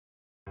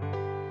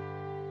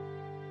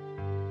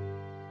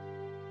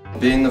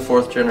Being the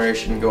fourth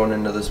generation going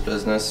into this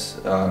business,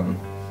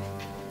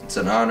 it's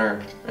an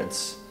honor.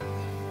 It's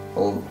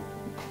a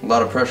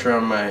lot of pressure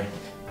on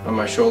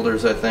my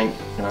shoulders, I think,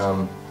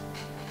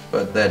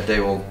 but that day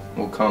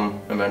will come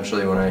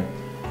eventually when I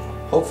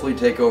hopefully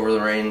take over the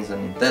reins,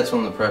 and that's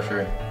when the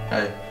pressure,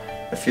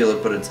 I feel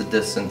it, but it's a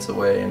distance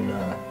away.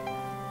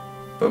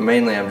 But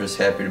mainly I'm just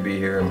happy to be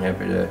here. I'm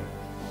happy to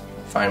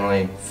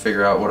finally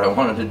figure out what I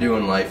wanted to do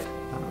in life.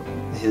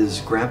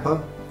 His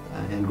grandpa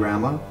and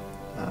grandma,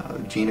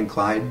 Gene and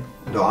Clyde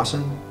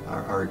Dawson,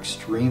 are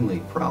extremely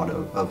proud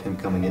of him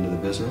coming into the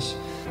business,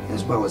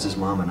 as well as his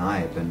mom and I.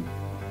 And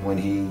when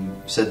he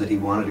said that he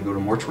wanted to go to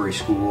mortuary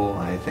school,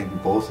 I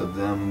think both of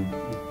them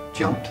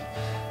jumped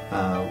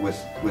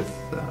with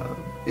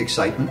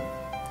excitement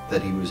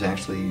that he was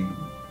actually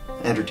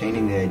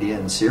entertaining the idea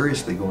and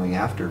seriously going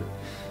after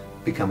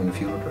becoming a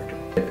funeral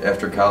director.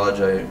 After college,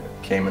 I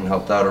came and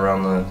helped out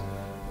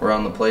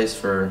around the place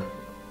for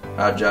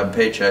odd job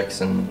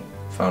paychecks and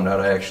found out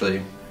I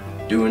actually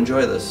do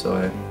enjoy this, so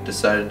I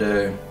decided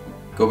to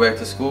go back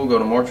to school, go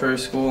to mortuary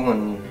school,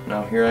 and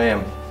now here I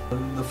am.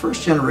 The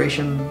first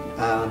generation,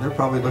 they're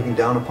probably looking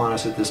down upon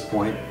us at this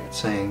point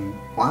saying,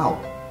 wow,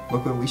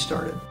 look what we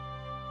started.